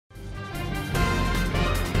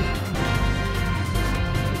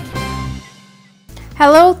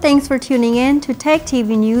Hello, thanks for tuning in to Tech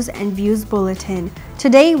TV News and Views Bulletin.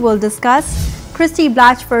 Today we'll discuss Christy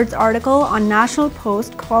Blatchford's article on National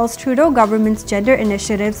Post calls Trudeau government's gender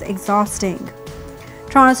initiatives exhausting.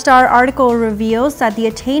 Toronto Star article reveals that the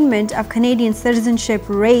attainment of Canadian citizenship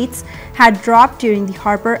rates had dropped during the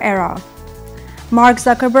Harper era. Mark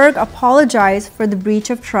Zuckerberg apologized for the breach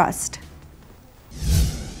of trust.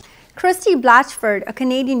 Christy Blatchford, a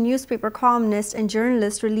Canadian newspaper columnist and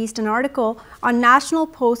journalist, released an article on National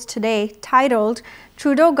Post today titled,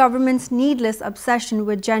 "Trudeau Government's Needless Obsession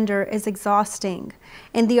with Gender is Exhausting."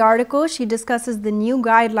 In the article, she discusses the new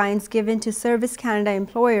guidelines given to Service Canada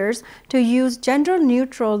employers to use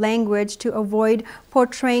gender-neutral language to avoid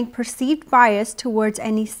portraying perceived bias towards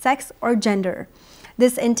any sex or gender.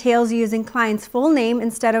 This entails using clients' full name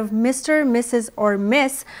instead of Mr., Mrs., or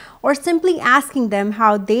Miss, or simply asking them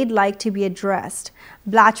how they'd like to be addressed.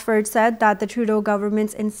 Blatchford said that the Trudeau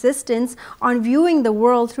government's insistence on viewing the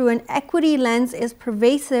world through an equity lens is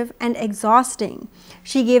pervasive and exhausting.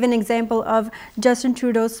 She gave an example of Justin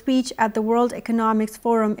Trudeau's speech at the World Economic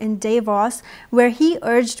Forum in Davos, where he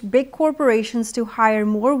urged big corporations to hire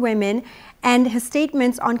more women, and his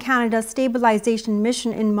statements on Canada's stabilization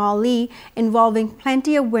mission in Mali involving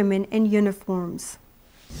plenty of women in uniforms.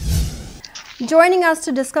 Joining us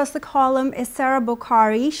to discuss the column is Sarah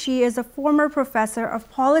Bokhari. She is a former professor of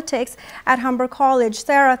politics at Humber College.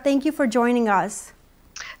 Sarah, thank you for joining us.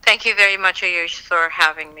 Thank you very much, Ayushe, for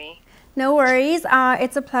having me. No worries.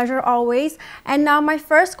 It's a pleasure always. And now my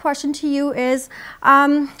first question to you is,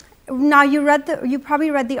 now you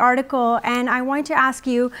probably read the article, and I want to ask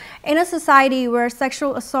you, in a society where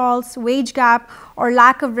sexual assaults, wage gap, or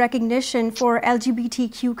lack of recognition for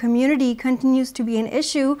LGBTQ community continues to be an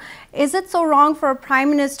issue, is it so wrong for a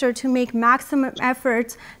Prime Minister to make maximum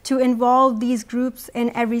efforts to involve these groups in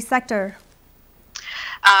every sector?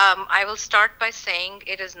 I will start by saying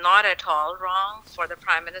it is not at all wrong for the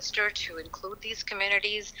Prime Minister to include these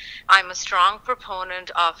communities. I'm a strong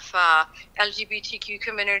proponent of LGBTQ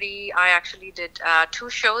community. I actually did 2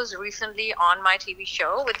 shows recently on my TV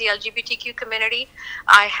show with the LGBTQ community.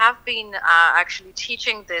 I have been actually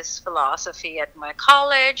teaching this philosophy at my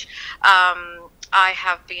college. I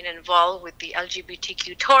have been involved with the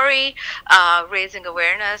LGBTQ Tory, raising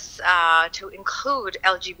awareness to include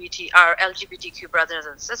our LGBTQ brothers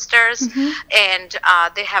and sisters, and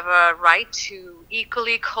they have a right to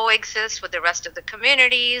equally coexist with the rest of the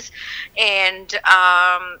communities. And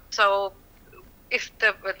so if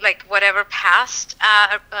whatever past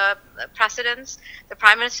precedents the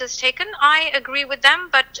Prime Minister has taken, I agree with them,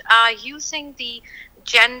 but using the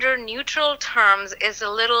gender neutral terms is a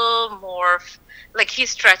little more he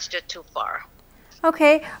stretched it too far.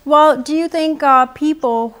 Okay, well, do you think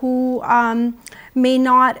people who may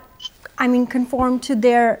not, conform to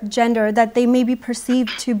their gender, that they may be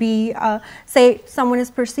perceived to be, say someone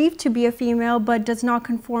is perceived to be a female but does not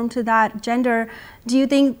conform to that gender, do you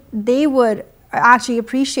think they would actually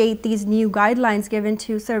appreciate these new guidelines given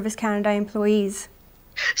to Service Canada employees?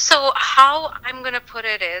 So how I'm going to put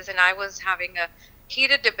it is, and I was having a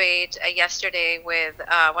heated debate yesterday with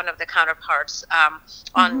one of the counterparts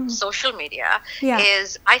on social media,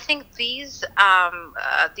 is I think these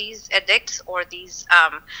edicts or these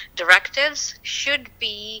directives should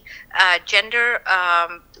be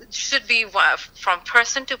from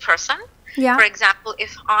person to person. Yeah. For example,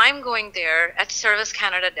 if I'm going there at Service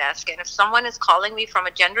Canada desk and if someone is calling me from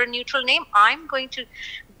a gender neutral name, I'm going to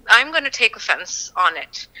take offense on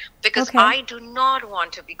it, because I do not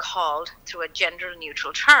want to be called through a gender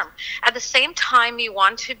neutral term. At the same time, we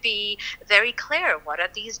want to be very clear. What are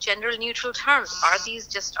these gender neutral terms? Are these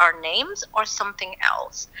just our names or something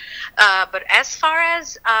else? But as far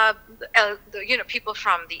as people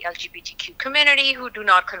from the LGBTQ community who do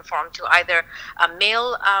not conform to either a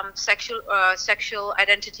male sexual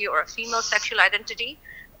identity or a female sexual identity,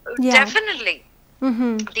 definitely.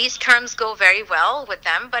 These terms go very well with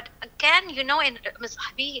them, but again,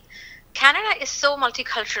 Canada is so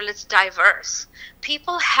multicultural, it's diverse.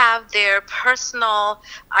 People have their personal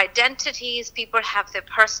identities, people have their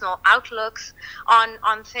personal outlooks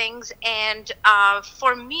on things, and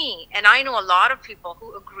for me, and I know a lot of people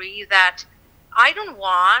who agree that I don't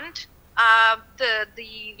want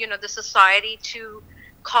the society to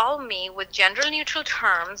call me with gender neutral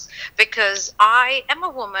terms, because I am a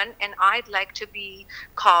woman and I'd like to be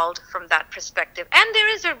called from that perspective. And there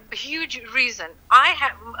is a huge reason. I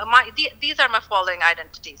have these are my following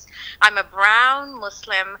identities. I'm a brown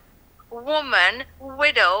Muslim woman,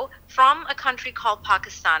 widow, from a country called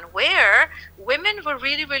Pakistan, where women were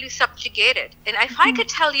really, really subjugated. And if I could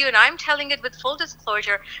tell you, and I'm telling it with full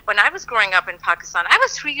disclosure, when I was growing up in Pakistan, I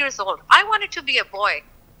was 3 years old. I wanted to be a boy.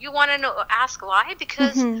 You want to know? Ask why?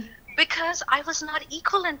 Because I was not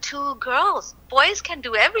equivalent to girls. Boys can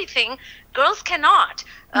do everything, girls cannot.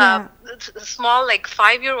 Yeah. Small, like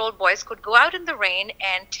 5-year-old boys could go out in the rain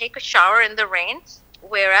and take a shower in the rain,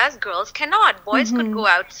 whereas girls cannot. Boys could go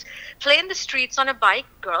out, play in the streets on a bike.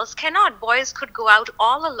 Girls cannot. Boys could go out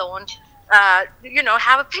all alone,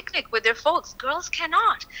 have a picnic with their folks. Girls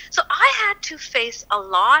cannot. So I had to face a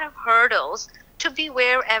lot of hurdles to be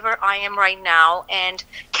wherever I am right now. And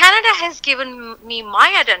Canada has given me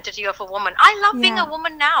my identity of a woman. I love being a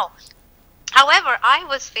woman now. However, I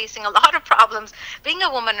was facing a lot of problems being a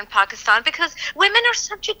woman in Pakistan because women are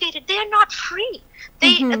subjugated. They are not free.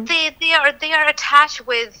 They are attached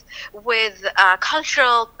with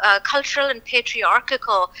cultural and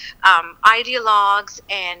patriarchal ideologues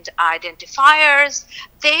and identifiers.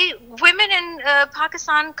 Women in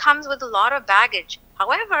Pakistan comes with a lot of baggage.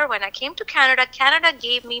 However, when I came to Canada, Canada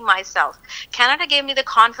gave me myself. Canada gave me the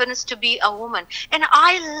confidence to be a woman. And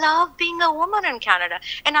I love being a woman in Canada.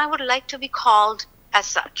 And I would like to be called as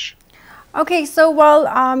such. Okay, so well,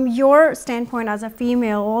 your standpoint as a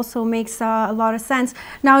female also makes a lot of sense.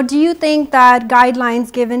 Now, do you think that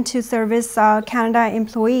guidelines given to Service Canada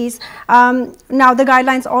employees, now the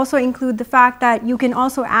guidelines also include the fact that you can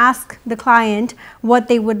also ask the client what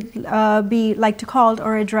they would be like to called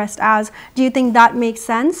or addressed as. Do you think that makes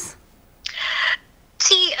sense?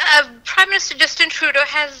 See, Prime Minister Justin Trudeau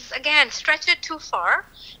has, again, stretched it too far.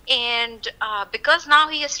 And because now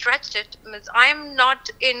he has stretched it, I'm not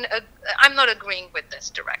agreeing with this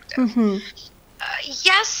directive.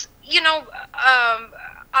 Yes,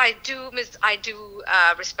 I do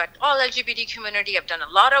respect all LGBT community. I've done a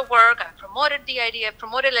lot of work. I've promoted the idea. I've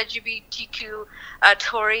promoted LGBTQ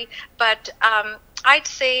Tory. But I'd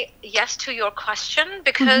say yes to your question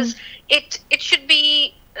because it should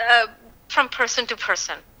be from person to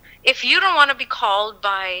person. If you don't want to be called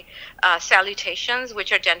by salutations,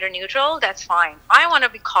 which are gender neutral, that's fine. I want to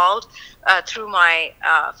be called through my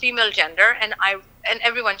female gender, and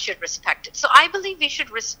everyone should respect it. So I believe we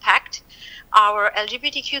should respect our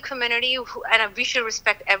LGBTQ community, and we should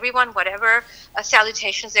respect everyone, whatever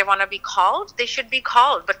salutations they want to be called, they should be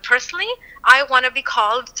called. But personally, I want to be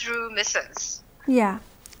called through Mrs. Yeah.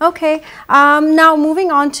 Okay, now moving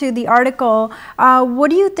on to the article, what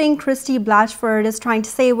do you think Christy Blatchford is trying to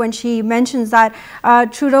say when she mentions that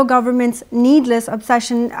Trudeau government's needless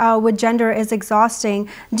obsession with gender is exhausting?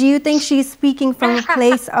 Do you think she's speaking from a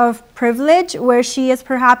place of privilege where she is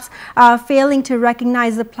perhaps failing to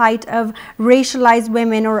recognize the plight of racialized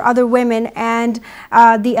women or other women and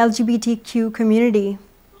the LGBTQ community?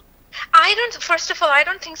 First of all, I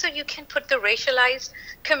don't think so. You can put the racialized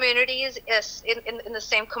communities in the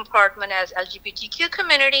same compartment as LGBTQ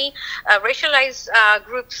community. Racialized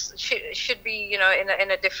groups should be,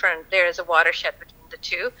 in a different. There is a watershed between the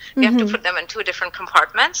two. You have to put them in two different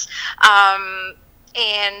compartments.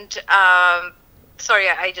 Sorry,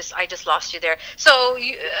 I just lost you there. So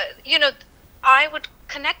I would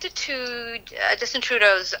connect it to Justin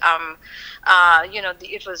Trudeau's,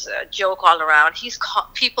 it was a joke all around. He's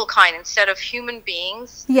people kind instead of human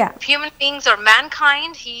beings. Yeah. If human beings are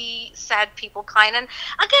mankind, he said people kind. And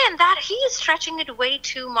again, that he is stretching it way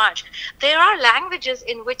too much. There are languages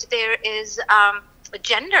in which there is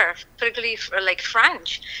gender, particularly like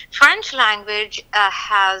French. French language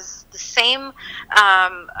has the same,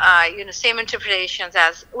 same interpretations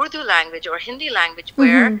as Urdu language or Hindi language,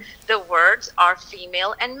 where the words are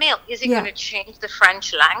female and male. Is he going to change the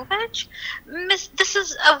French language? This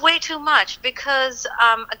is way too much because,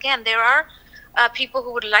 again, there are people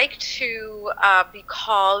who would like to be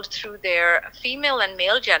called through their female and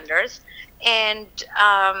male genders, and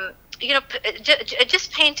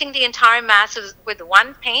just painting the entire masses with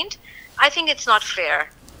one paint, I think it's not fair.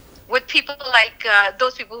 With people like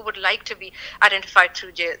those people who would like to be identified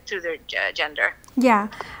through their gender. Yeah.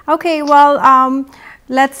 Okay. Well,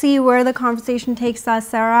 let's see where the conversation takes us,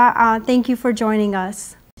 Sarah. Thank you for joining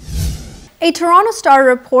us. A Toronto Star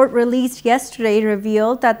report released yesterday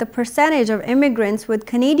revealed that the percentage of immigrants with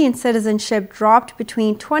Canadian citizenship dropped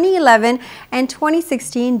between 2011 and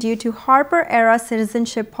 2016 due to Harper-era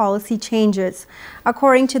citizenship policy changes.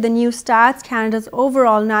 According to the new stats, Canada's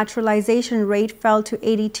overall naturalization rate fell to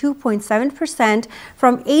 82.7%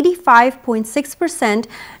 from 85.6%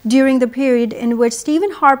 during the period in which Stephen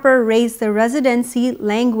Harper raised the residency,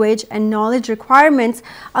 language, and knowledge requirements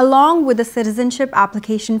along with the citizenship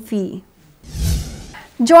application fee.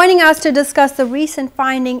 Joining us to discuss the recent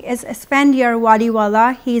finding is Asfandyar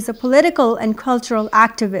Wadiwala. He is a political and cultural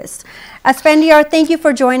activist. Asfandyar, thank you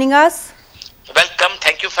for joining us. Welcome.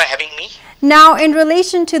 Thank you for having me. Now, in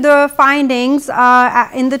relation to the findings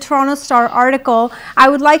in the Toronto Star article, I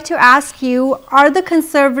would like to ask you, are the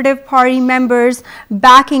Conservative Party members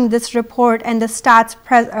backing this report and the stats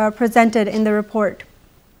presented in the report?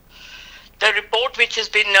 The report, which has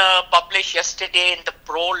been published yesterday in the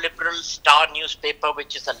pro-liberal Star newspaper,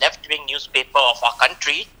 which is a left-wing newspaper of our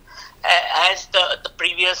country, as the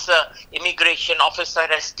previous immigration officer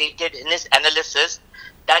has stated in his analysis,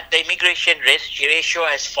 that the immigration ratio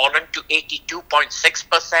has fallen to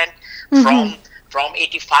 82.6% from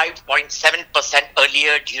 85.7%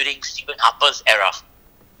 earlier during Stephen Harper's era.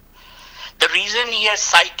 The reason he has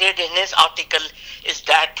cited in his article is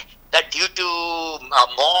that due to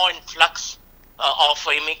more influx of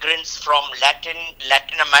immigrants from Latin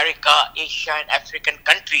America, Asia and African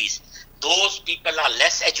countries, those people are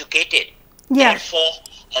less educated. Yeah. Therefore,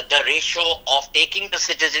 the ratio of taking the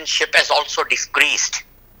citizenship has also decreased.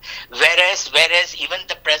 Whereas even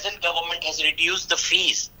the present government has reduced the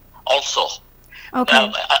fees also. Okay.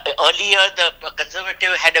 Earlier, the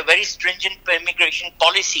Conservative had a very stringent immigration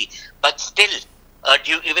policy, but still,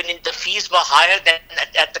 even in the fees were higher than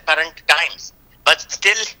at the current times. But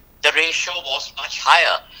still, the ratio was much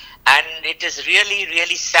higher. And it is really,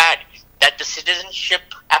 really sad that the citizenship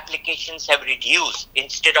applications have reduced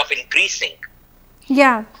instead of increasing.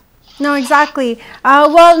 Yeah. No, exactly.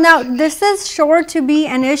 Well, now, this is sure to be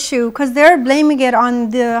an issue because they're blaming it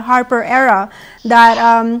on the Harper era,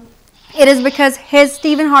 that it is because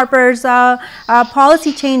Stephen Harper's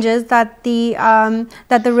policy changes that the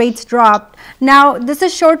rates dropped. Now, this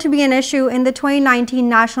is sure to be an issue in the 2019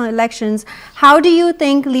 national elections. How do you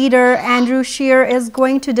think leader Andrew Scheer is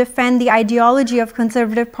going to defend the ideology of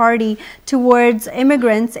Conservative Party towards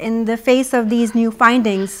immigrants in the face of these new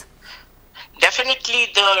findings?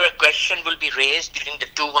 Definitely the question will be raised during the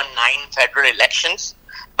 2019 federal elections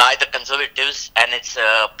by the Conservatives and its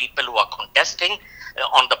people who are contesting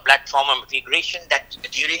on the platform of immigration, that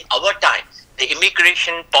during our time, the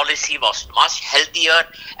immigration policy was much healthier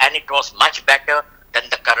and it was much better than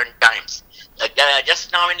the current times.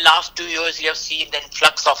 Just now in last 2 years, you have seen the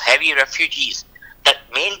influx of heavy refugees. The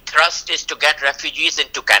main thrust is to get refugees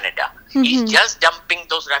into Canada. Mm-hmm. He's just dumping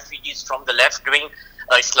those refugees from the left-wing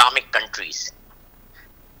Islamic countries.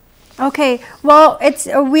 Okay, well,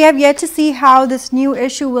 we have yet to see how this new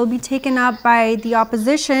issue will be taken up by the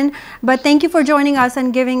opposition, but thank you for joining us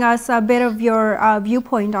and giving us a bit of your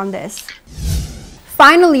viewpoint on this.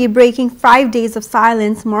 Finally, breaking 5 days of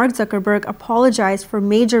silence, Mark Zuckerberg apologized for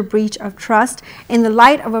major breach of trust in the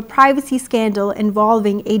light of a privacy scandal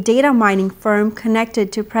involving a data mining firm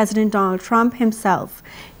connected to President Donald Trump himself.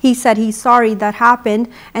 He said he's sorry that happened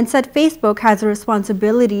and said Facebook has a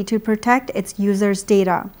responsibility to protect its users'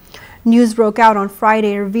 data. News broke out on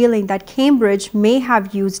Friday revealing that Cambridge may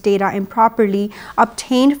have used data improperly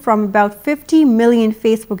obtained from about 50 million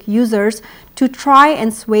Facebook users to try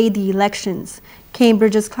and sway the elections.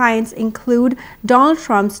 Cambridge's clients include Donald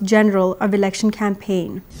Trump's General of Election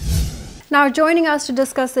campaign. Now, joining us to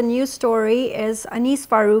discuss the news story is Anis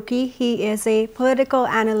Faruqi. He is a political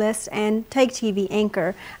analyst and Tech TV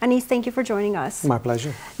anchor. Anis, thank you for joining us. My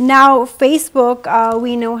pleasure. Now, Facebook,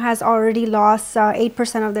 we know, has already lost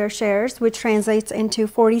 8% of their shares, which translates into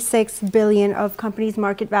 46 billion of company's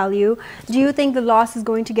market value. Do you think the loss is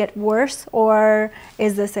going to get worse, or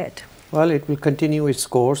is this it? Well, it will continue its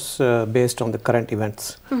course based on the current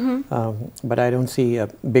events, but I don't see a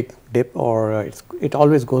big dip, or it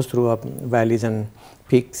always goes through valleys and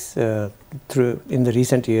peaks in the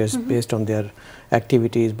recent years based on their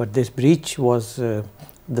activities. But this breach was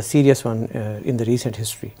the serious one in the recent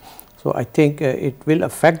history. So I think it will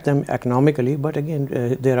affect them economically, but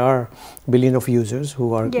again, there are billions of users who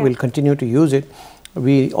will continue to use it.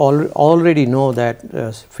 We already know that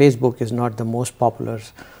Facebook is not the most popular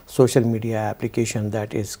social media application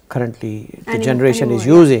that is currently the generation is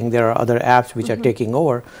using. There are other apps which are taking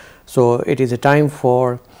over. So it is a time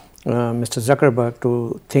for Mr. Zuckerberg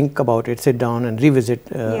to think about it, sit down and revisit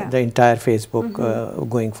the entire Facebook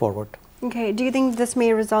going forward. Okay. Do you think this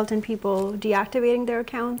may result in people deactivating their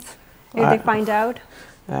accounts if they find out?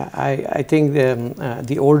 I think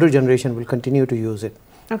the older generation will continue to use it.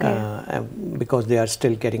 Because they are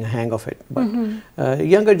still getting a hang of it. But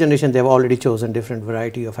younger generation, they have already chosen different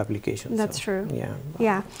variety of applications. That's true. Yeah.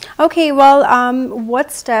 Yeah. Okay. Well, what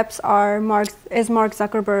steps is Mark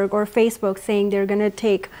Zuckerberg or Facebook saying they're going to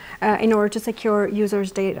take in order to secure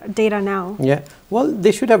users' data now? Yeah. Well,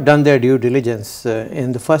 they should have done their due diligence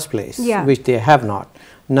in the first place, which they have not.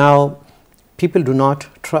 Now, people do not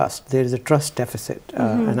trust. There is a trust deficit,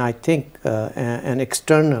 and I think an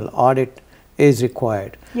external audit is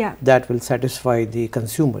required that will satisfy the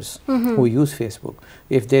consumers who use Facebook.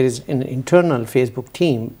 If there is an internal Facebook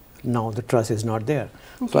team, now the trust is not there.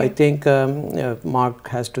 So I think Mark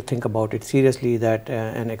has to think about it seriously, that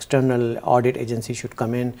an external audit agency should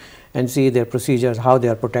come in and see their procedures, how they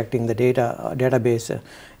are protecting the database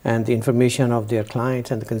and the information of their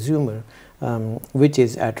clients and the consumer, which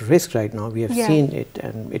is at risk right now. We have seen it,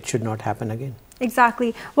 and it should not happen again.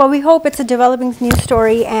 Exactly. Well, we hope it's a developing news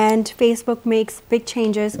story and Facebook makes big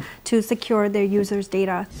changes to secure their users'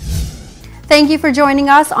 data. Thank you for joining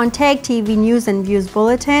us on Tag TV News and Views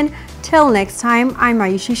Bulletin. Till next time, I'm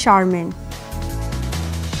Ayushe Sharman.